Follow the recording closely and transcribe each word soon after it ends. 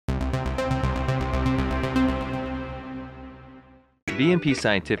V&P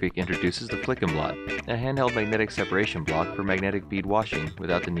Scientific introduces the Flick Blot, a handheld magnetic separation block for magnetic bead washing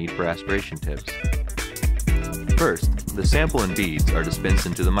without the need for aspiration tips. First, the sample and beads are dispensed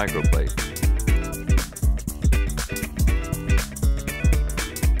into the microplate.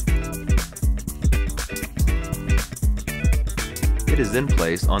 It is then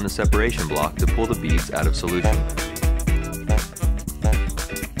placed on the separation block to pull the beads out of solution.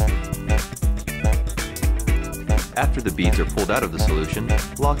 After the beads are pulled out of the solution,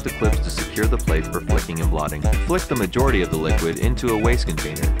 lock the clips to secure the plate for flicking and blotting. Flick the majority of the liquid into a waste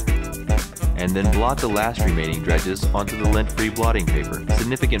container, and then blot the last remaining dredges onto the lint-free blotting paper.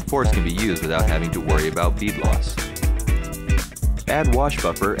 Significant force can be used without having to worry about bead loss. Add wash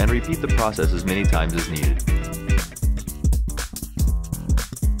buffer and repeat the process as many times as needed.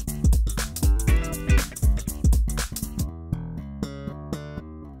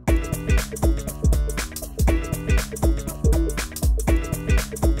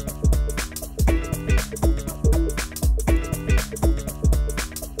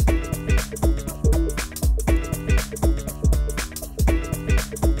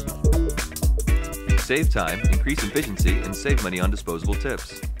 Save time, increase efficiency, and save money on disposable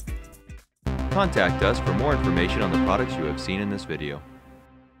tips. Contact us for more information on the products you have seen in this video.